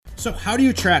So how do you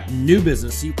attract new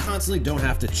business so you constantly don't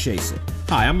have to chase it?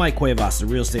 Hi, I'm Mike Cuevas, the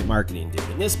Real Estate Marketing Dude,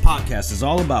 and this podcast is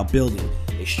all about building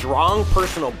a strong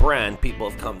personal brand people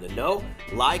have come to know,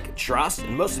 like, trust,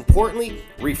 and most importantly,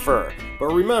 refer.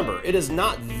 But remember, it is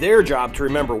not their job to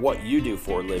remember what you do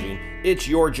for a living. It's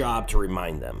your job to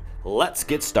remind them. Let's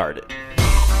get started.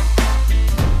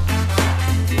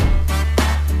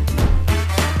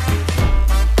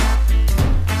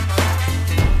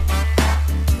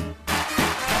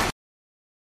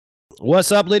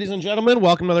 What's up, ladies and gentlemen?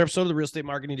 Welcome to another episode of the Real Estate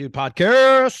Marketing Dude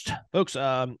podcast. Folks,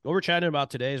 what we're chatting about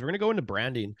today is we're going to go into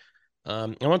branding.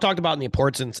 I want to talk about the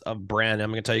importance of brand. I'm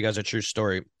going to tell you guys a true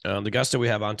story. The guest that we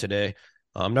have on today,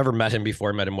 I've never met him before.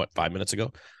 I met him, 5 minutes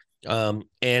ago?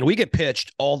 And we get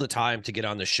pitched all the time to get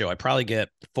on this show. I probably get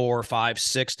 4, 5,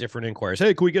 6 different inquiries.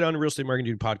 Hey, can we get on the Real Estate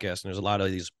Marketing Dude podcast? And there's a lot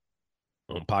of these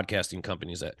podcasting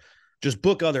companies that just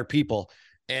book other people.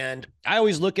 And I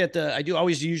always look at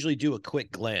usually do a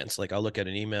quick glance. Like I'll look at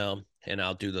an email and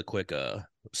I'll do the quick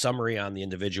summary on the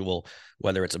individual,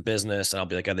 whether it's a business, and I'll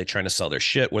be like, are they trying to sell their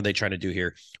shit? What are they trying to do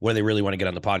here? What do they really want to get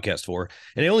on the podcast for?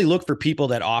 And I only look for people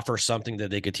that offer something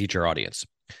that they could teach our audience.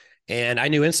 And I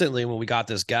knew instantly when we got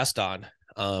this guest on,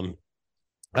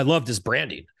 I loved his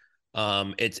branding.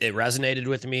 It resonated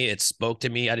with me. It spoke to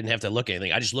me. I didn't have to look at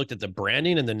anything. I just looked at the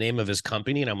branding and the name of his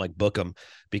company, and I'm like, book him,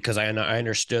 because I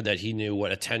understood that he knew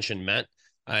what attention meant.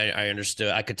 I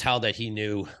understood. I could tell that he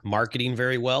knew marketing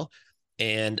very well,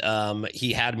 and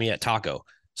he had me at Taco.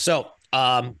 So,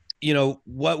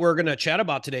 what we're going to chat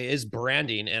about today is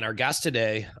branding, and our guest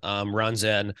today runs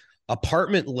an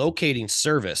apartment locating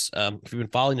service. If you've been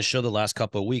following the show the last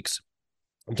couple of weeks,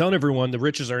 I'm telling everyone the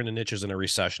riches are in the niches in a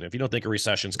recession. If you don't think a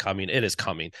recession's coming, it is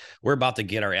coming. We're about to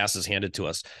get our asses handed to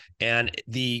us. And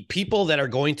the people that are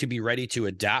going to be ready to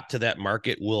adapt to that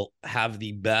market will have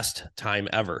the best time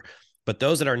ever. But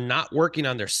those that are not working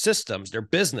on their systems, their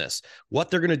business,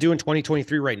 what they're going to do in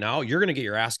 2023 right now, you're going to get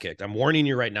your ass kicked. I'm warning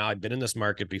you right now. I've been in this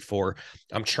market before.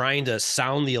 I'm trying to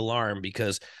sound the alarm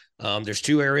because there's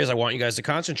 2 areas I want you guys to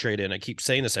concentrate in. I keep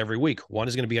saying this every week. One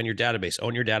is going to be on your database.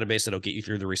 Own your database. That'll get you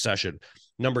through the recession.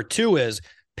 Number 2 is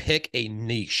pick a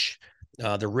niche.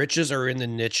 The riches are in the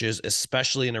niches,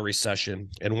 especially in a recession.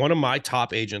 And one of my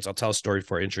top agents, I'll tell a story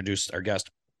before I introduce our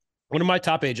guest. One of my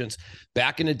top agents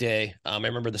back in the day, I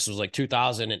remember this was like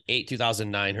 2008,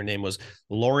 2009. Her name was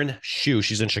Lauren Shu.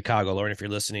 She's in Chicago. Lauren, if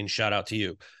you're listening, shout out to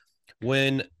you.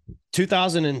 When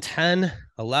 2010,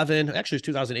 11, actually it was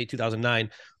 2008,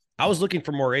 2009, I was looking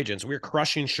for more agents. We were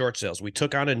crushing short sales. We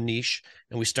took on a niche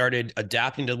and we started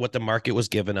adapting to what the market was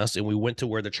giving us. And we went to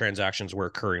where the transactions were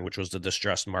occurring, which was the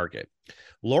distressed market.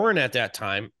 Lauren at that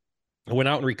time, I went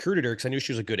out and recruited her because I knew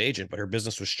she was a good agent, but her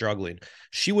business was struggling.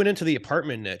 She went into the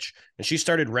apartment niche and she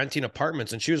started renting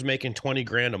apartments, and she was making 20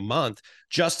 grand a month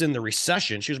just in the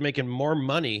recession. She was making more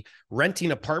money renting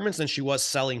apartments than she was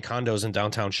selling condos in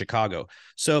downtown Chicago.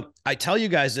 So I tell you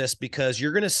guys this because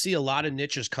you're going to see a lot of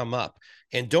niches come up,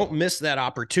 and don't miss that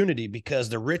opportunity because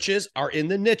the riches are in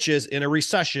the niches in a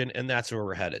recession, and that's where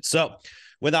we're headed. So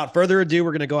without further ado,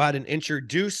 we're going to go ahead and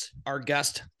introduce our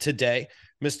guest today,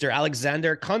 Mr.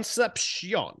 Alexander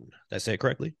Concepcion. Did I say it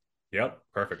correctly? Yep,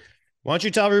 perfect. Why don't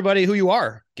you tell everybody who you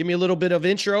are? Give me a little bit of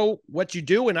intro, what you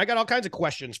do, and I got all kinds of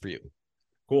questions for you.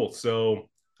 Cool. So,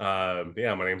 my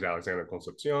name's Alexander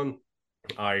Concepcion.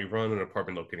 I run an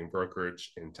apartment locating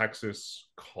brokerage in Texas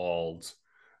called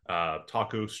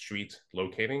Taco Street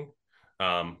Locating,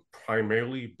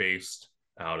 primarily based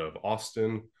out of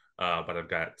Austin, but I've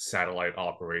got satellite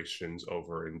operations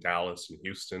over in Dallas and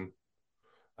Houston.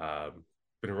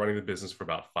 Been running the business for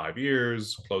about 5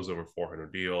 years, closed over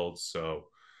 400 deals. So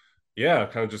yeah,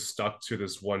 kind of just stuck to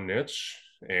this one niche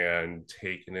and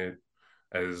taking it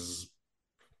as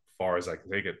far as I can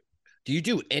take it. Do you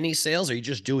do any sales, or are you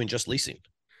just doing leasing?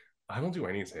 I don't do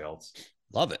any sales.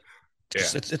 Love it.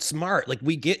 It's smart. Like,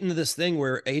 we get into this thing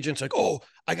where agents are like, oh,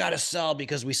 I got to sell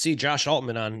because we see Josh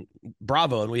Altman on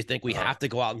Bravo and we think we have to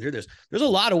go out and do this. There's a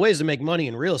lot of ways to make money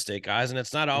in real estate, guys. And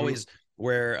it's not always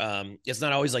where it's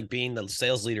not always like being the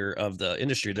sales leader of the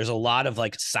industry. There's a lot of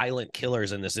like silent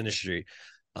killers in this industry.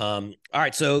 All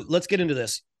right, so let's get into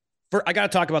this. I got to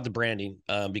talk about the branding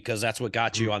because that's what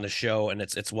got you on the show. And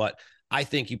it's what I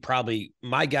think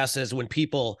my guess is when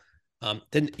people,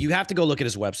 then you have to go look at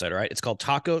his website, all right? It's called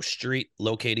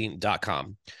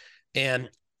tacostreetlocating.com.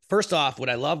 And first off, what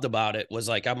I loved about it was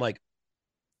I'm like,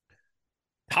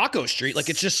 Taco Street, like,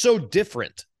 it's just so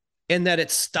different. And that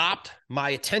it stopped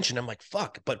my attention. I'm like,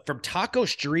 fuck. But from Taco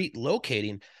Street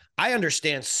Locating, I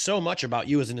understand so much about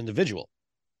you as an individual.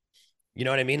 You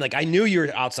know what I mean? Like, I knew you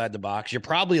were outside the box. You're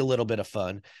probably a little bit of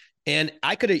fun. And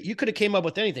you could have came up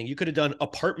with anything. You could have done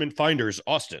Apartment Finders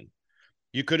Austin.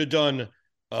 You could have done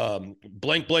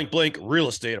blank, blank, blank real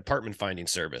estate apartment finding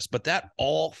service, but that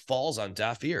all falls on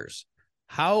deaf ears.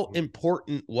 How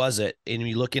important was it, and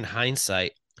you look in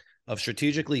hindsight, of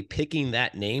strategically picking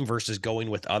that name versus going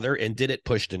with other, and did it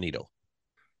push the needle?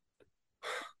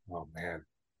 Oh man,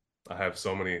 I have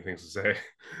so many things to say.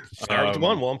 Start with the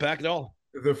one, we'll unpack it all.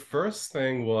 The first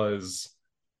thing was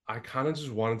I kind of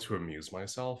just wanted to amuse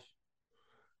myself.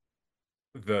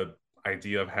 The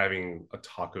idea of having a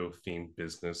taco themed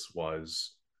business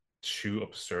was too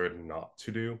absurd not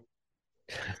to do.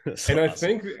 That's And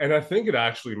awesome. I think it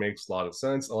actually makes a lot of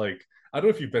sense. Like, I don't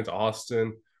know if you've been to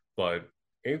Austin, but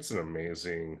it's an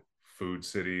amazing food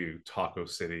city, taco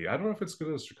city. I don't know if it's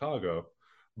good as Chicago,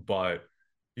 but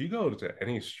you go to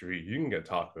any street, you can get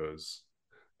tacos,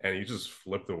 and you just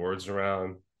flip the words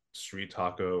around: street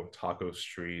taco, taco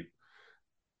street.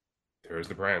 There's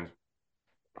the brand.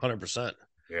 100%.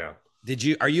 Yeah.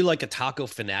 Are you like a taco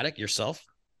fanatic yourself?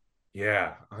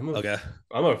 Yeah, Okay.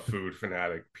 I'm a food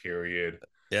fanatic, period.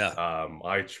 Yeah.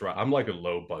 I'm like a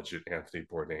low budget Anthony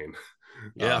Bourdain.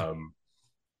 Yeah. um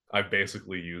I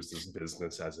basically used this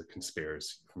business as a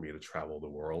conspiracy for me to travel the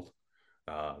world,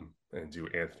 and do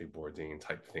Anthony Bourdain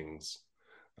type things.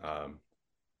 Um,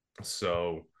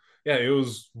 so yeah, it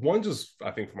was one, just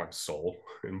I think for my soul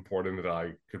important that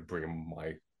I could bring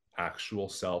my actual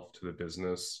self to the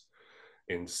business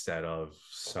instead of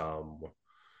some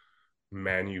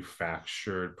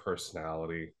manufactured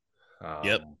personality.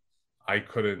 Yep. Um, I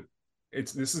couldn't.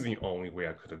 It's This is the only way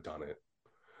I could have done it.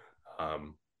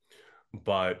 Um,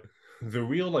 but the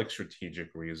real like strategic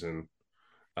reason,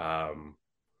 um,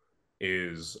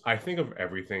 is I think of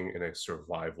everything in a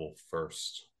survival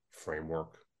first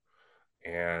framework.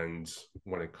 And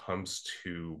when it comes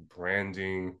to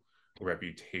branding,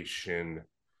 reputation,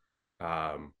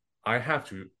 um, I have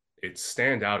to, it's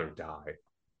stand out or die.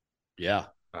 Yeah.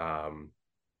 Um,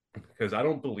 because I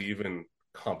don't believe in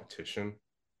competition.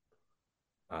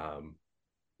 Um,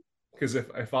 because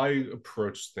if I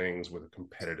approach things with a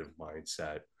competitive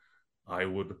mindset, I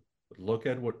would look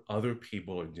at what other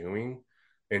people are doing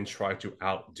and try to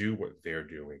outdo what they're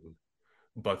doing.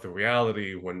 But the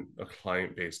reality, when a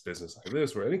client-based business like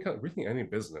this, or any kind of, really any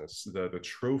business, the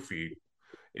trophy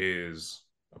is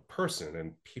a person,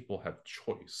 and people have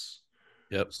choice.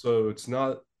 Yep. So it's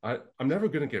not, I'm never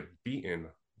going to get beaten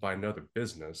by another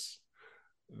business.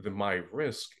 My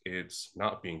risk, it's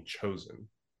not being chosen.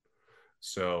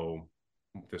 So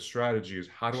the strategy is,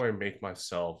 how do I make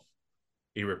myself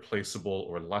irreplaceable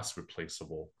or less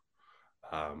replaceable?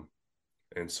 Um,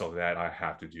 and so that I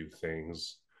have to do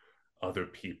things other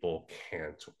people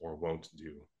can't or won't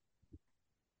do.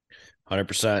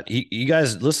 100%. You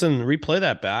guys listen, replay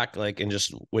that back, like, and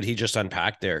just what he just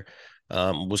unpacked there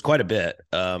was quite a bit.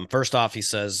 First off, he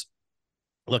says,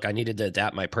 look, I needed to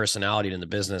adapt my personality to the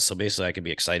business. So basically I could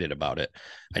be excited about it.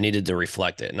 I needed to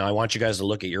reflect it. Now I want you guys to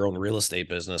look at your own real estate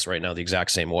business right now the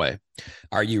exact same way.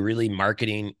 Are you really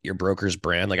marketing your broker's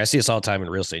brand? Like I see this all the time in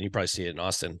real estate, and you probably see it in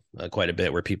Austin quite a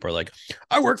bit, where people are like,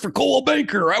 I work for Coldwell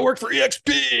Banker. I work for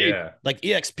EXP. Yeah. Like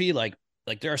EXP, like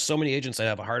there are so many agents that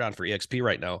have a hard on for EXP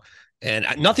right now. And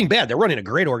nothing bad. They're running a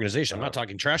great organization. I'm not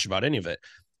talking trash about any of it,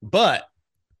 but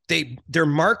they're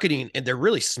marketing, and they're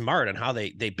really smart on how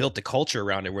they built the culture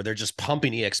around it, where they're just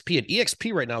pumping EXP, and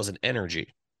EXP right now is an energy.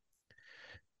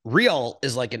 Real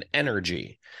is like an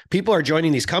energy. People are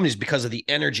joining these companies because of the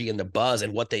energy and the buzz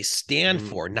and what they stand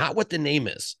for, not what the name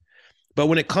is. But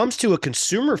when it comes to a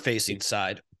consumer facing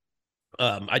side,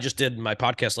 I just did my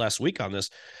podcast last week on this.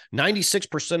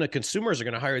 96% of consumers are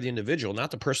going to hire the individual,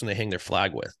 not the person they hang their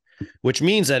flag with, which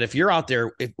means that if you're out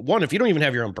there, if you don't even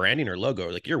have your own branding or logo,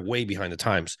 like you're way behind the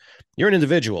times. You're an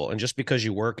individual. And just because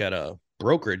you work at a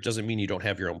brokerage doesn't mean you don't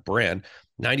have your own brand.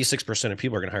 96% of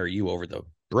people are going to hire you over the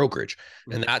brokerage.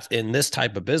 And that's in this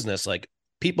type of business, like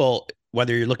people,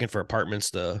 whether you're looking for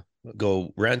apartments to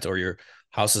go rent or your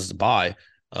houses to buy,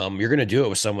 you're going to do it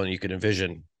with someone you can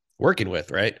envision working with,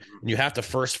 right? And you have to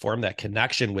first form that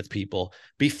connection with people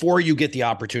before you get the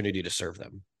opportunity to serve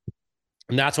them.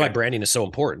 And that's why branding is so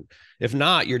important. If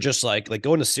not, you're just like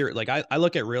going to cereal. Like I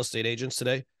look at real estate agents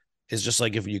today is just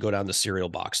like if you go down the cereal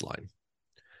box line.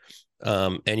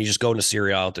 And you just go into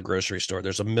cereal at the grocery store.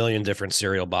 There's a million different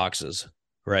cereal boxes,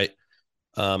 right?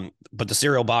 But the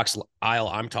cereal box aisle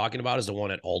I'm talking about is the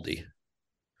one at Aldi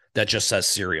that just says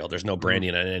cereal. There's no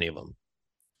branding on any of them,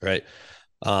 right?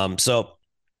 So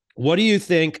what do you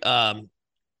think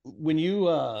when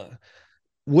you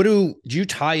do you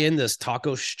tie in this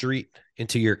taco street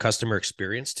into your customer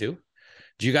experience too?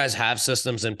 Do you guys have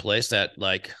systems in place that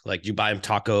like you buy them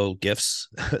taco gifts,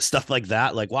 stuff like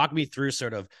that? Like walk me through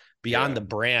sort of beyond Yeah. the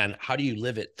brand. How do you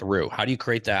live it through? How do you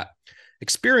create that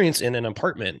experience in an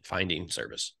apartment finding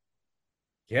service?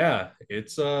 Yeah.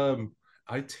 It's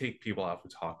I take people out for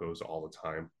tacos all the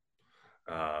time.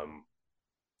 Um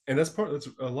and that's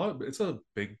a lot of it's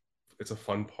a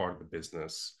fun part of the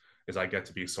business is I get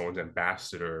to be someone's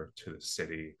ambassador to the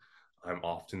city. I'm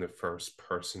often the first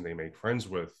person they make friends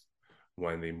with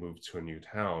when they move to a new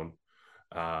town.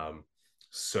 Um,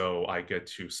 so I get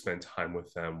to spend time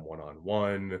with them one on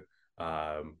one,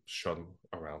 show them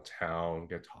around town,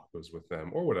 get tacos with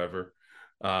them or whatever.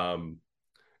 Um,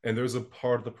 and there's a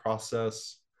part of the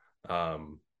process.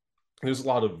 Um, there's a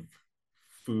lot of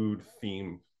food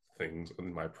theme things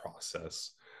in my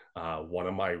process. One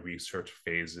of my research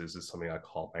phases is something I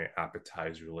call my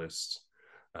appetizer list,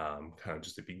 kind of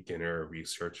just a beginner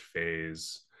research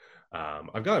phase.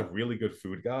 I've got really good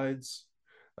food guides.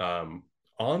 Um,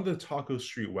 on the Taco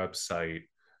Street website,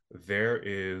 there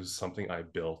is something I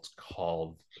built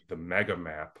called the Mega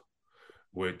Map,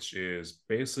 which is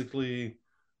basically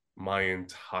my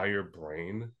entire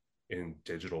brain in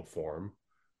digital form,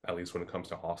 at least when it comes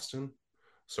to Austin.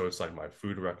 So it's like my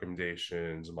food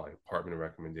recommendations, my apartment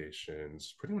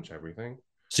recommendations, pretty much everything.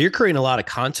 So you're creating a lot of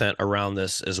content around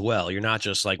this as well. You're not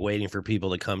just like waiting for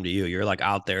people to come to you. You're like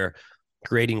out there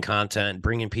creating content,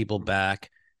 bringing people back.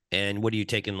 And what are you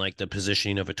taking like the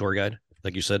positioning of a tour guide,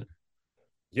 like you said?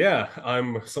 Yeah,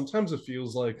 I'm sometimes it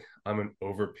feels like I'm an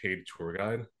overpaid tour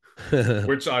guide,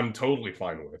 which I'm totally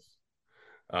fine with.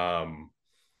 Um,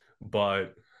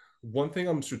 but one thing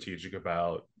I'm strategic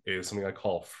about is something I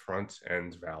call front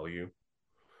end value.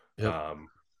 Yep. Um,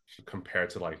 compared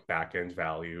to like back end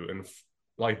value. And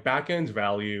like back end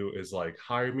value is like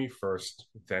hire me first,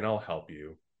 then I'll help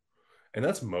you. And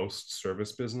that's most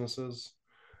service businesses.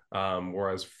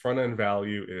 Whereas front end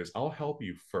value is I'll help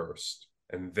you first,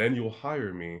 and then you'll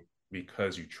hire me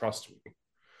because you trust me.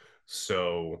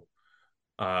 So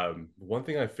one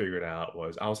thing I figured out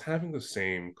was I was having the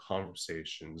same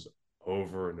conversations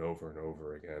over and over and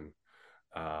over again.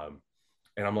 Um,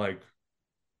 and I'm like,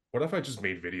 what if I just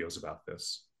made videos about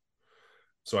this?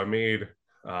 So I made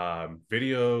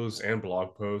videos and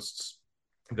blog posts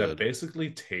that Good. basically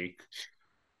take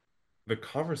the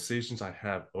conversations I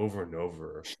have over and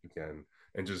over again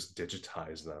and just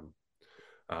digitize them.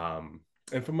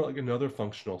 And from like another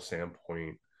functional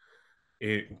standpoint,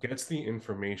 it gets the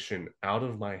information out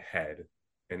of my head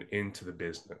and into the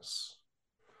business.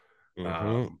 Mm-hmm.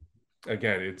 Um,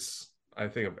 Again, it's I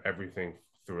think of everything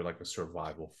through like a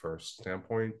survival first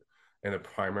standpoint, and the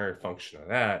primary function of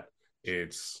that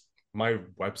it's my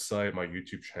website, my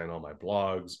YouTube channel, my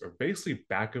blogs are basically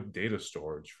backup data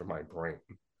storage for my brain.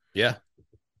 Yeah.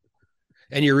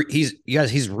 And he's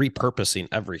repurposing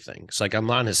everything. It's like I'm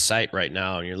on his site right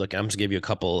now and you're looking, I'm just give you a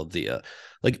couple of the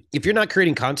like if you're not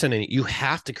creating content and you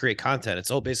have to create content, it's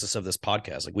the whole basis of this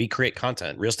podcast. Like we create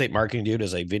content. Real Estate Marketing Dude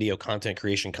is a video content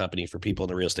creation company for people in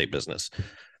the real estate business.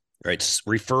 Right.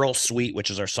 Referral Suite, which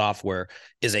is our software,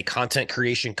 is a content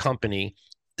creation company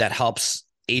that helps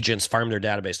agents farm their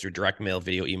database through direct mail,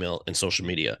 video, email, and social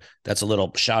media. That's a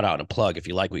little shout out and a plug. If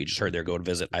you like what you just heard there, go to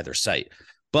visit either site.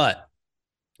 But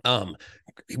um,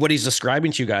 what he's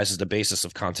describing to you guys is the basis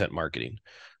of content marketing.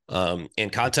 In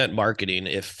content marketing,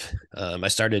 if I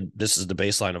started, this is the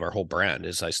baseline of our whole brand.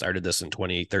 Is I started this in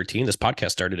 2013. This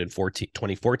podcast started in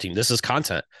 2014. This is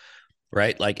content,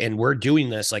 right? Like, and we're doing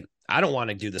this. Like, I don't want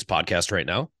to do this podcast right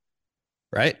now,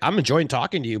 right? I'm enjoying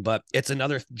talking to you, but it's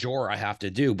another chore I have to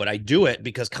do. But I do it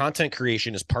because content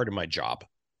creation is part of my job.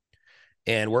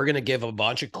 And we're going to give a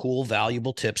bunch of cool,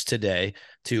 valuable tips today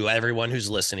to everyone who's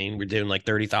listening. We're doing like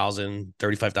 30,000,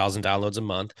 35,000 downloads a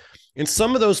month. And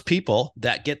some of those people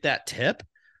that get that tip,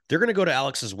 they're going to go to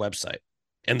Alex's website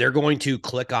and they're going to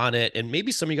click on it. And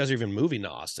maybe some of you guys are even moving to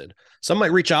Austin. Some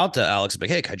might reach out to Alex and be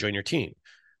like, hey, can I join your team?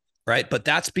 Right. But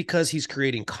that's because he's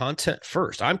creating content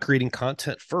first. I'm creating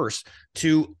content first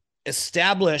to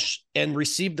establish and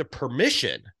receive the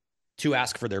permission to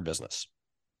ask for their business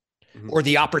Mm-hmm. or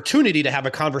the opportunity to have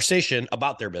a conversation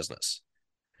about their business.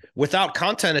 Without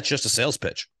content, it's just a sales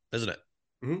pitch, isn't it?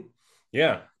 Mm-hmm.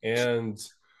 Yeah. And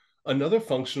another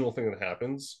functional thing that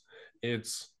happens,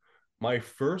 it's my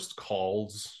first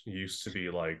calls used to be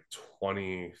like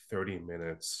 20, 30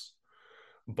 minutes.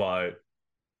 But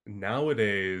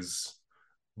nowadays,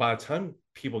 by the time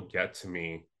people get to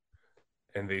me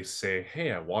and they say,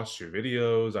 hey, I watched your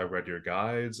videos, I read your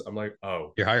guides, I'm like,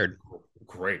 oh, You're hired.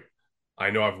 great. I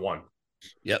know I've won.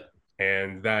 Yep.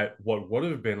 And that what would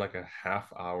have been like a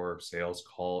half hour sales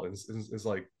call is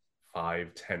like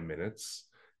 5, 10 minutes,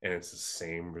 and it's the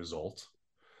same result.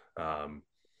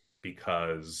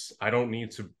 because I don't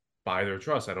need to buy their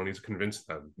trust. I don't need to convince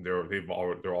them. They're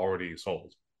already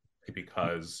sold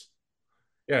because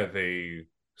yeah, they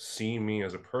see me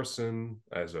as a person,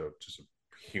 as a just a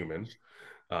human,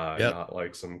 Yep. not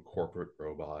like some corporate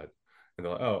robot. And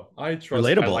they're like, oh, I trust.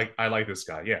 Relatable. I like this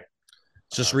guy. Yeah.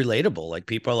 It's just relatable. Like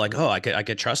people are like, oh, I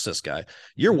could trust this guy.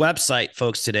 Your website,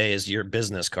 folks, today is your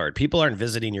business card. People aren't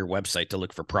visiting your website to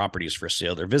look for properties for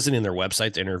sale. They're visiting their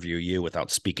website to interview you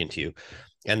without speaking to you.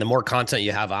 And the more content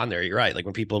you have on there, you're right. Like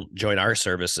when people join our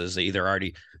services, they either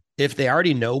already, if they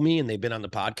already know me and they've been on the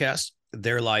podcast,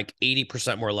 they're like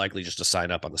 80% more likely just to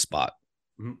sign up on the spot.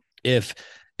 Mhm. If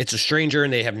it's a stranger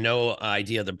and they have no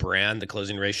idea the brand, the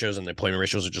closing ratios and the appointment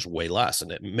ratios are just way less.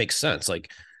 And it makes sense.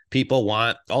 Like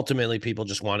ultimately people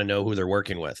just want to know who they're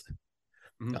working with.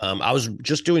 Mhm. I was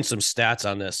just doing some stats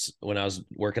on this when I was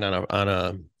working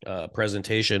on a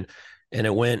presentation, and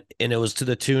it was to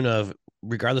the tune of,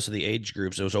 regardless of the age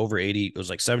groups, it was over 80, it was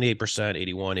like 78%,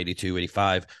 81, 82,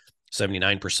 85,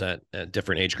 79% at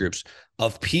different age groups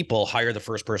of people hire the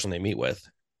first person they meet with.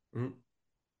 Mhm.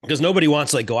 Because nobody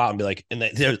wants to like go out and be like, and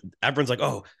everyone's like,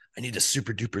 oh, I need a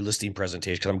super duper listing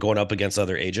presentation because I'm going up against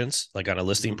other agents, like on a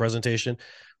listing Mhm. presentation.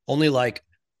 Only like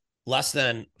less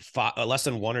than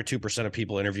 1 or 2% of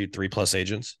people interviewed 3+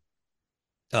 agents.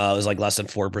 It was like less than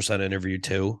 4% interviewed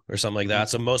two or something like Mhm. that.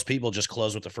 So most people just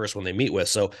close with the first one they meet with.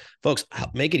 So folks,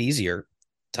 make it easier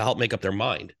to help make up their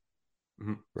mind,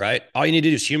 Mhm. right? All you need to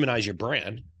do is humanize your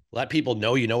brand, let people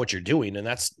know you know what you're doing, and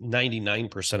that's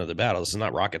 99% of the battle. This is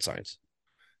not rocket science.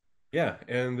 Yeah,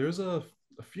 and there's a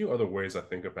few other ways I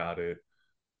think about it.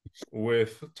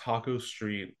 With Taco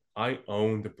Street, I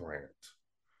own the brand.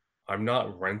 I'm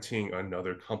not renting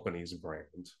another company's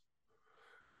brand.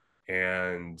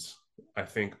 And I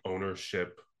think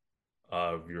ownership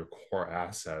of your core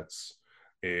assets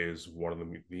is one of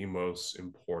the most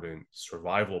important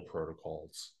survival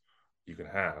protocols you can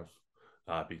have,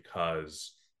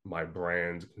 because my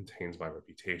brand contains my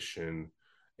reputation,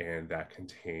 and that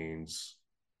contains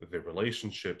the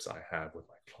relationships I have with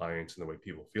my clients and the way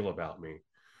people feel about me.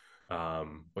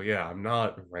 But yeah, I'm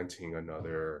not renting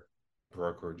another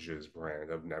brokerage's brand.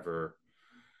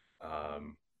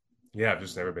 Um, yeah, I've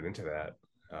just never been into that.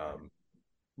 Um,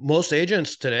 Most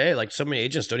agents today, like so many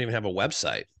agents, don't even have a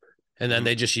website, and then mhm.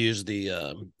 they just use the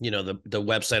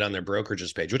website on their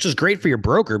brokerage's page, which is great for your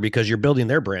broker because you're building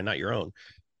their brand, not your own.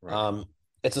 Right. Um,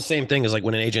 it's the same thing as like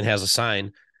when an agent has a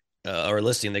sign or a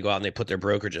listing, they go out and they put their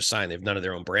brokerage's sign. They've none of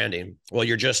their own branding. Well,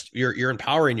 you're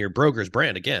empowering your broker's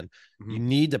brand again. You Mhm.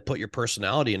 need to put your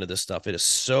personality into this stuff. It is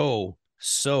so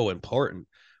important.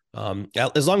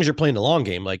 As long as you're playing the long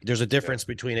game, like there's a Yeah. difference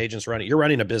between agents running. You're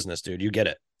running a business, dude. You get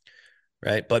it,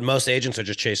 right? But most agents are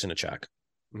just chasing a check.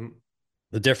 Mhm.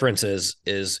 The difference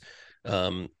is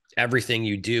um, everything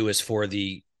you do is for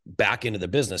the back end of the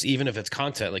business, even if it's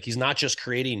content. Like he's not just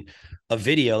creating a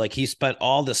video. Like he spent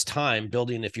all this time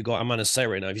building. If you go, I'm on his site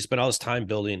right now. If you spent all this time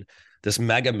building this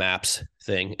mega maps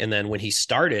thing, and then when he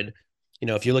started,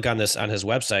 if you look on his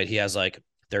website, he has like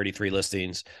 33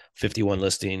 listings, 51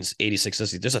 listings, 86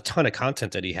 listings. There's a ton of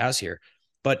content that he has here,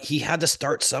 but he had to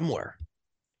start somewhere.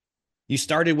 You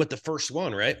started with the first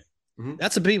one, right? Mhm.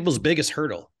 That's the people's biggest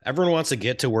hurdle. Everyone wants to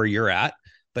get to where you're at,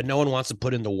 but no one wants to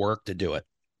put in the work to do it.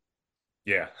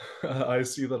 Yeah, I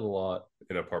see that a lot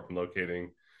in apartment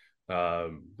locating.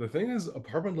 The thing is,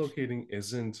 apartment locating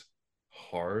isn't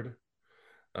hard,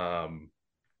 um,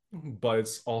 but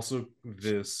it's also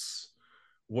this.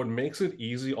 What makes it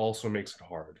easy also makes it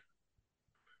hard,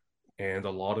 and a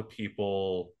lot of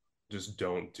people just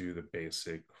don't do the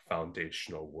basic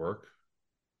foundational work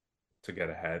to get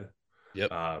ahead.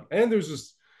 Yep. And there's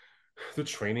just the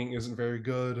training isn't very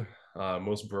good.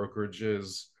 Most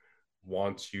brokerages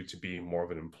want you to be more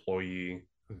of an employee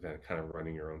than kind of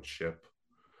running your own ship.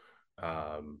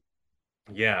 Um,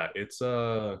 yeah, it's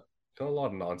got a lot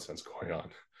of nonsense going on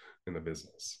in the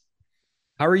business.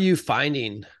 How are you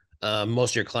finding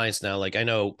most of your clients now? Like, I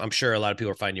know, I'm sure a lot of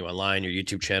people are finding you online, your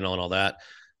YouTube channel, and all that.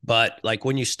 But like,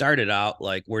 when you started out,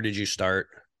 like, where did you start?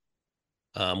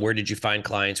 Where did you find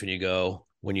clients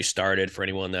when you started? For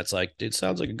anyone that's like, it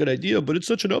sounds like a good idea, but it's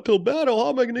such an uphill battle. How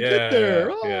am I going to get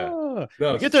there? Yeah. Ah,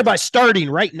 No, you get there by starting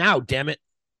right now. Damn it.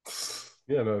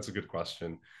 yeah, no, it's a good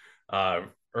question.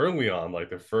 Early on, like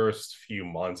the first few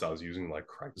months, I was using like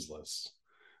Craigslist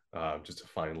just to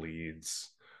find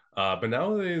leads. But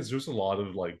nowadays, there's a lot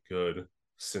of like good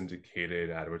syndicated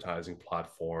advertising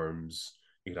platforms.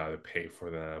 You can either pay for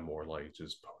them or like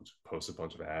just post a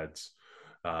bunch of ads.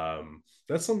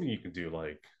 That's something you can do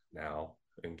like now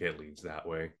and get leads that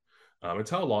way. It's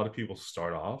how a lot of people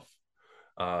start off.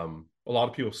 A a lot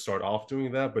of people start off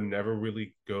doing that, but never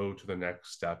really go to the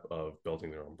next step of building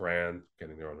their own brand,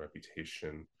 getting their own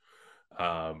reputation.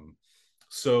 Um,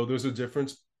 so there's a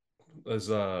difference as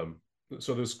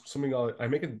so there's something I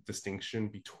make a distinction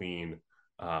between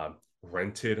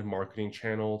rented marketing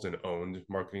channels and owned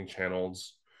marketing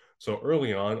channels. So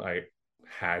early on, I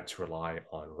had to rely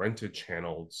on rented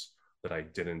channels that I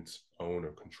didn't own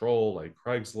or control, like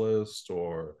Craigslist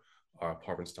or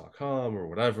apartments.com or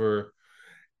whatever.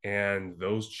 And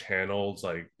those channels,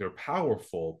 like, they're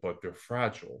powerful, but they're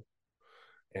fragile.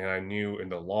 And I knew in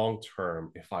the long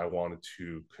term, if I wanted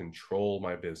to control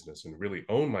my business and really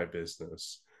own my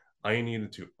business, I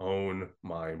needed to own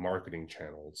my marketing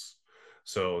channels.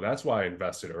 So that's why I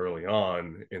invested early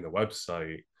on in the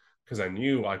website, because I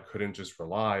knew I couldn't just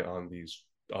rely on these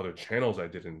other channels I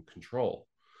didn't control.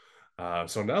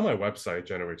 So now my website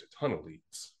generates a ton of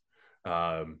leads.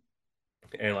 Um,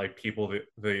 and like people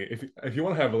that if you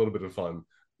want to have a little bit of fun,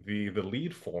 the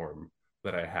lead form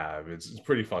that I have, it's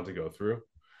pretty fun to go through.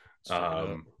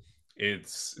 Um,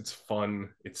 it's fun,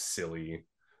 it's silly,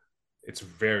 it's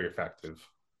very effective.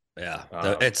 Yeah,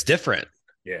 Um, it's different.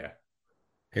 yeah,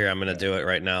 Here, I'm gonna yeah. do it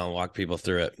right now and walk people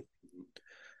through it.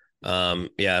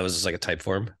 Yeah, it was just like a type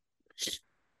form. Or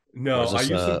No, is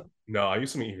this I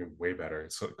used something even way better.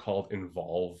 It's called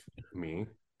Involve Me.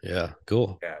 yeah,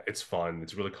 cool. Yeah, it's fun.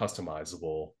 It's really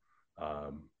customizable.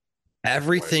 Um,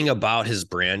 Everything about his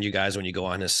brand, you guys, when you go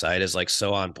on his site is like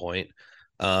so on point.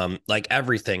 Like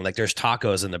everything, like there's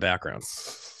tacos in the background.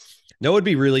 That would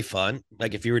be really fun.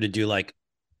 Like if you were to do like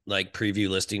preview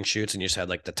listing shoots and you just had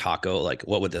like the taco, like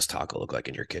what would this taco look like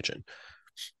in your kitchen?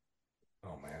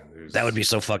 oh man, That would be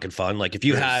so fucking fun. Like if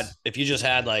you just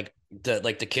had like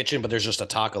the kitchen, but there's just a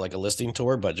taco, like a listing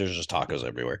tour, but there's just tacos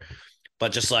everywhere.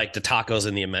 But just like the tacos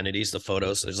and the amenities, the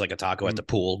photos. There's like a taco at the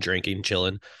pool, drinking,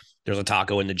 chilling. There's a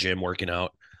taco in the gym, working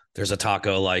out. There's a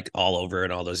taco like all over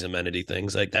and all those amenity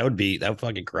things. Like that would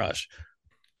fucking crush.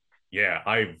 Yeah,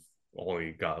 I've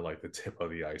only got like the tip of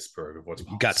the iceberg of what's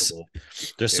You got possible.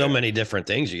 there's so Yeah. many different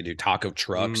things you can do. Taco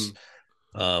trucks.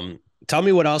 Tell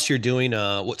me what else you're doing.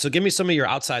 So give me some of your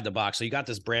outside the box. So you got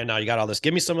this brand now, you got all this.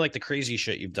 Give me some of like the crazy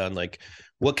shit you've done. Like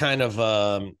what kind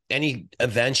of any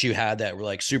events you had that were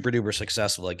like super duper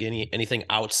successful, like anything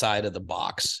outside of the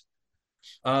box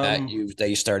that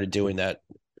you started doing that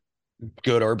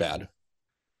good or bad.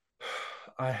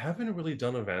 I haven't really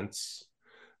done events.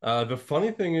 The funny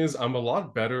thing is, I'm a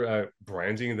lot better at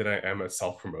branding than I am at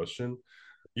self promotion.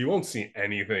 You won't see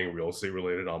anything real estate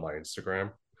related on my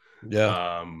Instagram.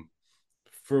 Yeah. Um,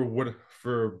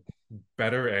 for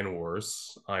better and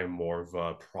worse, I'm more of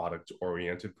a product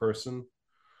oriented person,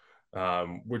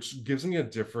 which gives me a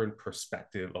different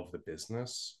perspective of the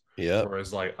business. Yeah.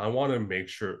 Whereas, like, I want to make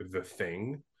sure the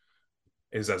thing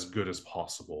is as good as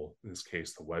possible. In this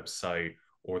case, the website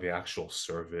or the actual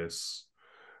service.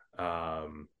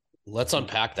 Um, Let's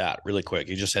unpack that really quick.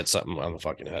 You just hit something on the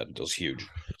fucking head. It was huge.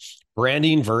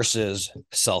 Branding versus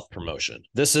self promotion.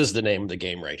 This is the name of the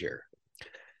game right here.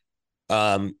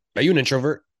 Are you an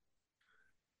introvert?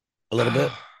 A little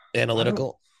bit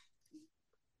analytical.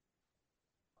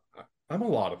 I'm a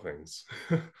lot of things.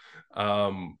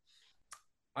 um,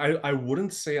 I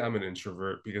wouldn't say I'm an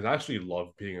introvert because I actually love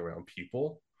being around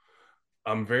people.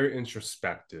 I'm very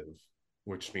introspective,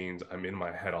 which means I'm in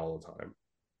my head all the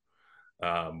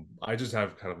time. I just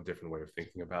have kind of a different way of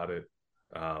thinking about it.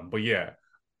 But yeah,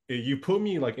 you put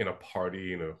me like in a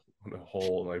party in a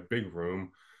whole like big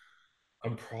room,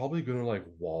 I'm probably gonna like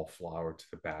wallflower to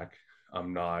the back.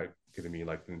 I'm not gonna be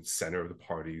like in the center of the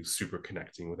party, super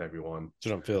connecting with everyone.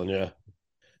 That's what I'm feeling. Yeah.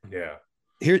 Yeah.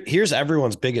 Here's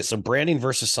everyone's biggest. So branding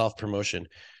versus self promotion.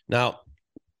 Now,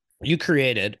 you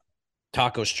created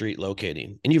Taco Street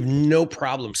locating, and you have no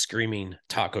problem screaming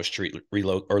Taco Street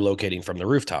or locating from the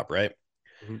rooftop, right?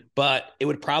 Mm-hmm. But it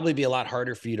would probably be a lot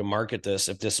harder for you to market this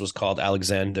if this was called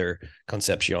Alexander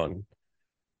Concepcion.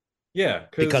 Yeah,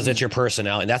 because it's your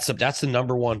personality. And that's the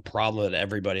number one problem that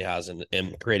everybody has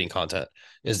in creating content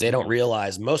is they don't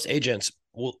realize most agents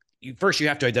will first you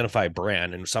have to identify a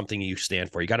brand and something you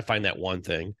stand for. You got to find that one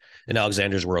thing. In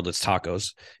Alexander's world, it's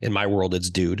tacos. In my world, it's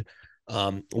dude.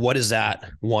 What is that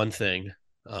one thing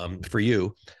for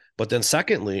you? But then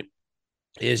secondly,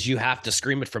 is you have to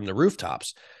scream it from the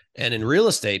rooftops. And in real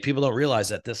estate, people don't realize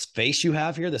that this face you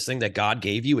have here, this thing that God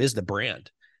gave you, is the brand.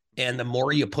 And the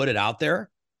more you put it out there,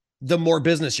 the more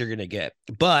business you're going to get.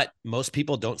 But most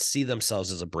people don't see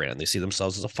themselves as a brand. They see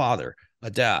themselves as a father,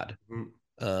 a dad.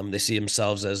 They see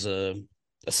themselves as a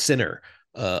sinner,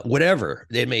 whatever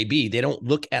it may be. They don't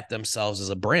look at themselves as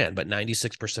a brand, but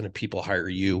 96% of people hire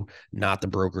you, not the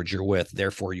brokerage you're with.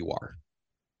 Therefore, you are.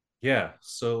 Yeah.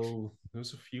 So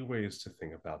there's a few ways to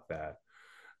think about that.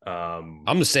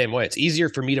 I'm the same way. It's easier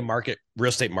for me to market real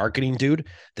estate marketing, dude,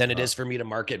 than it uh, is for me to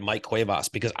market Mike Cuevas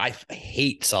because I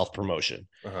hate self promotion.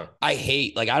 uh-huh. I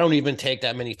hate, like, I don't even take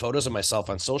that many photos of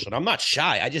myself on social. And I'm not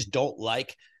shy. I just don't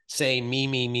like saying me,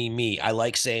 me, me, me. I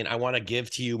like saying, I want to give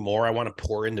to you more. I want to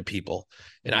pour into people.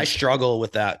 And I struggle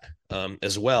with that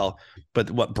as well.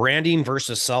 But what branding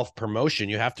versus self promotion,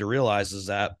 you have to realize is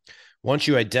that once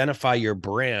you identify your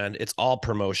brand, it's all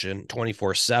promotion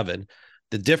 24/7.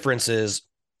 The difference is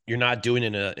you're not doing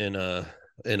it in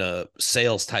a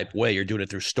sales type way. You're doing it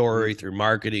through story, through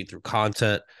marketing, through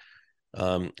content.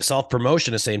 Self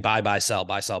promotion is saying buy, sell,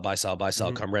 buy, sell, buy, sell, buy,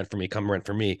 sell. Come rent for me. Come rent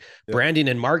for me. Yep. Branding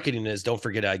and marketing is don't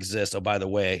forget I exist. Oh, by the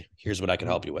way, here's what I can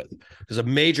help you with. There's a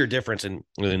major difference in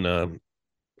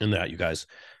that, you guys.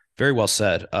 Very well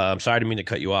said. I'm sorry, I didn't mean to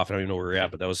cut you off. I don't even know where we're at,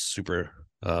 but that was super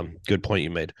good point you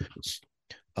made.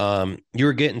 You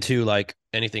were getting to like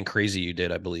anything crazy you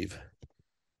did, I believe.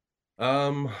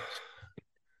 I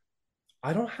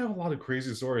don't have a lot of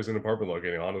crazy stories in apartment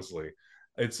locating, honestly.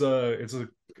 It's a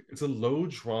low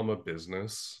drama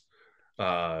business.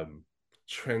 Um,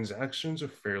 Transactions are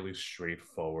fairly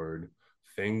straightforward.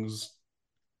 Things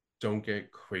don't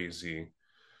get crazy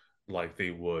like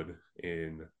they would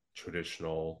in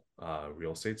traditional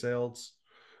real estate sales.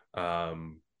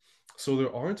 Um, so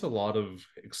there aren't a lot of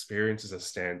experiences that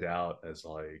stand out as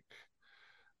like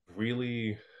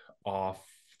really off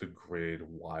the grid,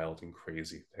 wild and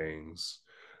crazy things.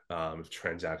 If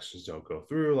transactions don't go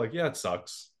through, like, yeah, it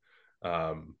sucks.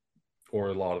 Um, or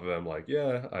a lot of them, like,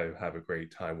 yeah, I have a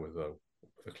great time with a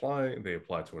client. They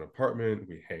apply to an apartment,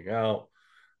 we hang out.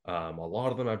 A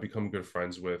lot of them I've become good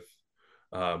friends with.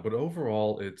 But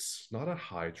overall, it's not a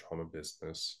high trauma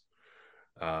business,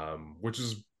 which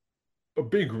is a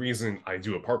big reason I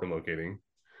do apartment locating.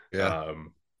 Yeah.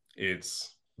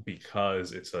 It's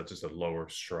because it's just a lower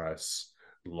stress,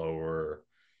 lower,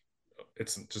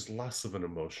 it's just less of an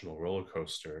emotional roller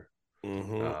coaster.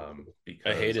 I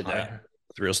Because hated that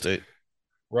with real estate.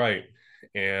 right.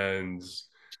 And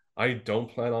I don't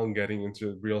plan on getting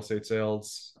into real estate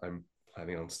sales. I'm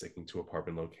planning on sticking to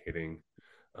apartment locating.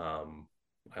 Um,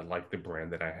 I like the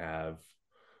brand that I have.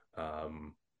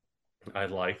 Um, I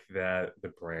like that the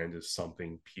brand is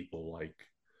something people like,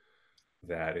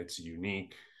 that it's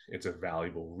unique, it's a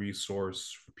valuable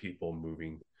resource for people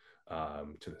moving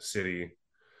to the city.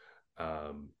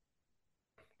 Um,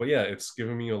 but yeah, it's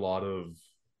given me a lot of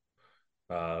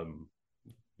um,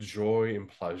 joy and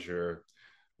pleasure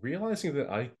realizing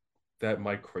that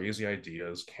my crazy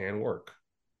ideas can work.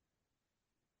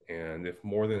 And if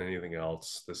more than anything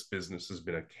else, this business has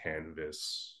been a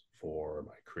canvas for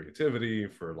my creativity,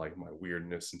 for like my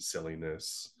weirdness and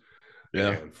silliness. Yeah.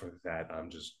 And for that, I'm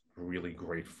just really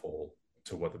grateful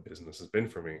to what the business has been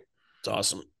for me. It's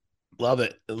awesome. Love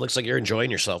it. It looks like you're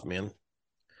enjoying yourself, man.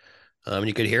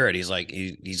 You could hear it. He's like,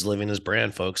 he's living his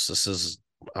brand, folks. This is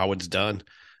how it's done.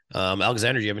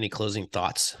 Alexander, do you have any closing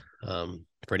thoughts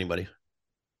for anybody?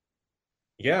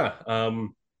 Yeah.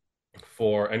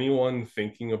 For anyone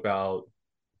thinking about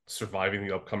surviving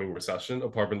the upcoming recession,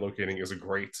 apartment locating is a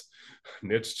great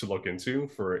niche to look into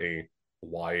for a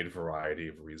wide variety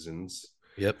of reasons.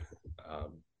 Yep.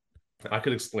 I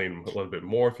could explain a little bit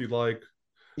more if you'd like.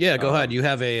 Yeah, go ahead. You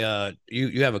have a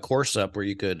you have a course up where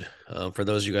you could for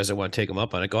those of you guys that want to take them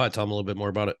up on it. Go ahead, tell them a little bit more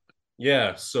about it.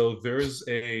 Yeah, so there's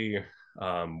a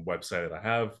website that I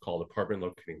have called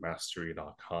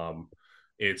apartmentlocatingmastery.com.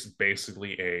 It's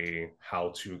basically a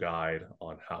how-to guide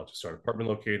on how to start apartment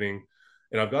locating.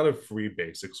 And I've got a free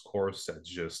basics course that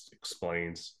just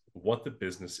explains what the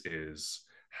business is,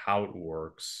 how it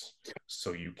works,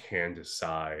 so you can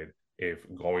decide if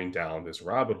going down this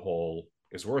rabbit hole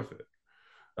is worth it.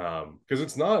 Because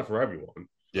it's not for everyone.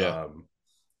 Yeah.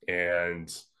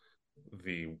 And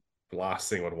the last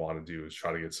thing I'd want to do is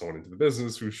try to get someone into the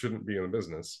business who shouldn't be in the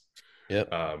business. Yep.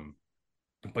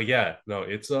 But yeah, no,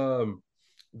 it's I'm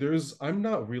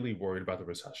not really worried about the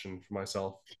recession for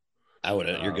myself. I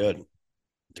wouldn't. You're good.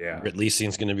 Yeah. Your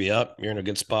leasing's going to be up. You're in a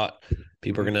good spot.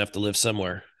 People are going to have to live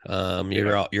somewhere.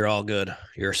 You're all good.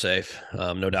 You're safe.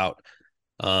 No doubt.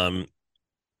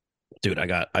 Dude,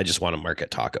 I just want to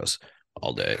market tacos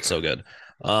all day. It's so good.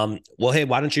 Well, hey,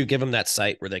 why don't you give them that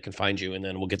site where they can find you, and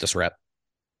then we'll get this wrap.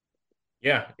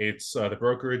 Yeah, it's the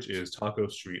brokerage is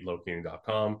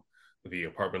tacostreetlocating.com. The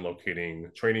apartment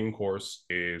locating training course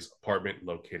is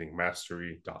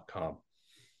apartmentlocatingmastery.com.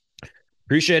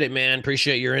 Appreciate it, man.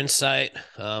 Appreciate your insight.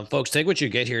 Folks, take what you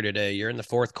get here today. You're in the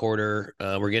fourth quarter.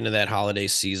 We're getting to that holiday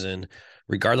season.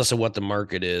 Regardless of what the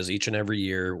market is, each and every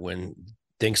year when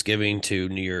Thanksgiving to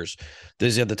New Year's.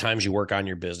 These are the times you work on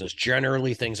your business.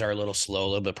 Generally, things are a little slow, a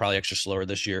little bit probably extra slower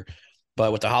this year.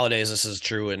 But with the holidays, this is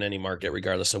true in any market,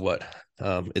 regardless of what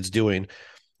it's doing.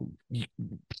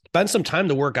 Spend some time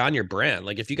to work on your brand.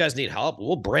 Like if you guys need help,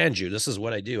 we'll brand you. This is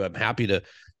what I do. I'm happy to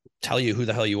tell you who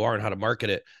the hell you are and how to market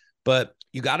it. But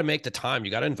you got to make the time.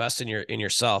 You got to invest in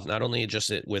yourself, not only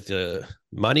just with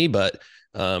money, but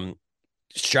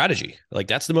strategy. Like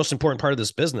that's the most important part of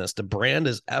this business. The brand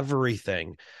is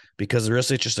everything, because the real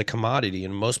estate's just a commodity.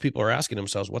 And most people are asking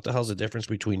themselves, what the hell's the difference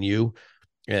between you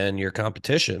and your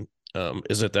competition?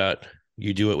 Is it that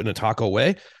you do it in a taco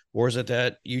way, or is it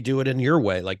that you do it in your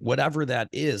way? Like whatever that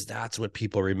is, that's what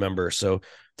people remember. So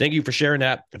thank you for sharing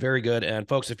that. Very good. And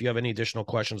folks, if you have any additional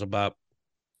questions about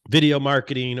video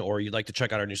marketing, or you'd like to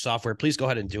check out our new software, please go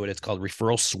ahead and do it. It's called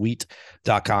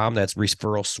referralsuite.com. That's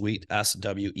referral suite,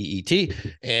 SWEET.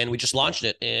 And we just launched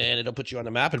it, and it'll put you on the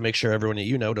map and make sure everyone that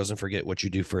you know doesn't forget what you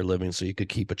do for a living, so you could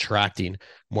keep attracting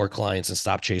more clients and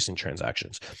stop chasing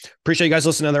transactions. Appreciate you guys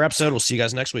listening to another episode. We'll see you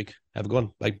guys next week. Have a good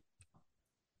one. Bye.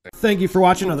 Thank you for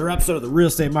watching another episode of the Real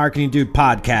Estate Marketing Dude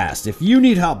podcast. If you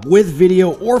need help with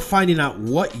video or finding out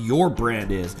what your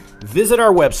brand is, visit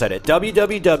our website at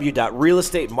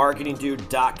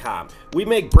www.realestatemarketingdude.com. We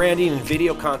make branding and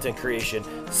video content creation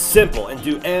simple and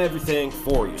do everything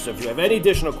for you. So if you have any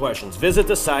additional questions, visit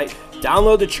the site,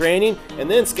 download the training, and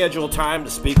then schedule time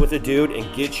to speak with a dude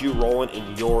and get you rolling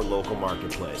in your local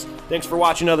marketplace. Thanks for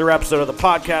watching another episode of the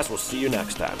podcast. We'll see you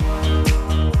next time.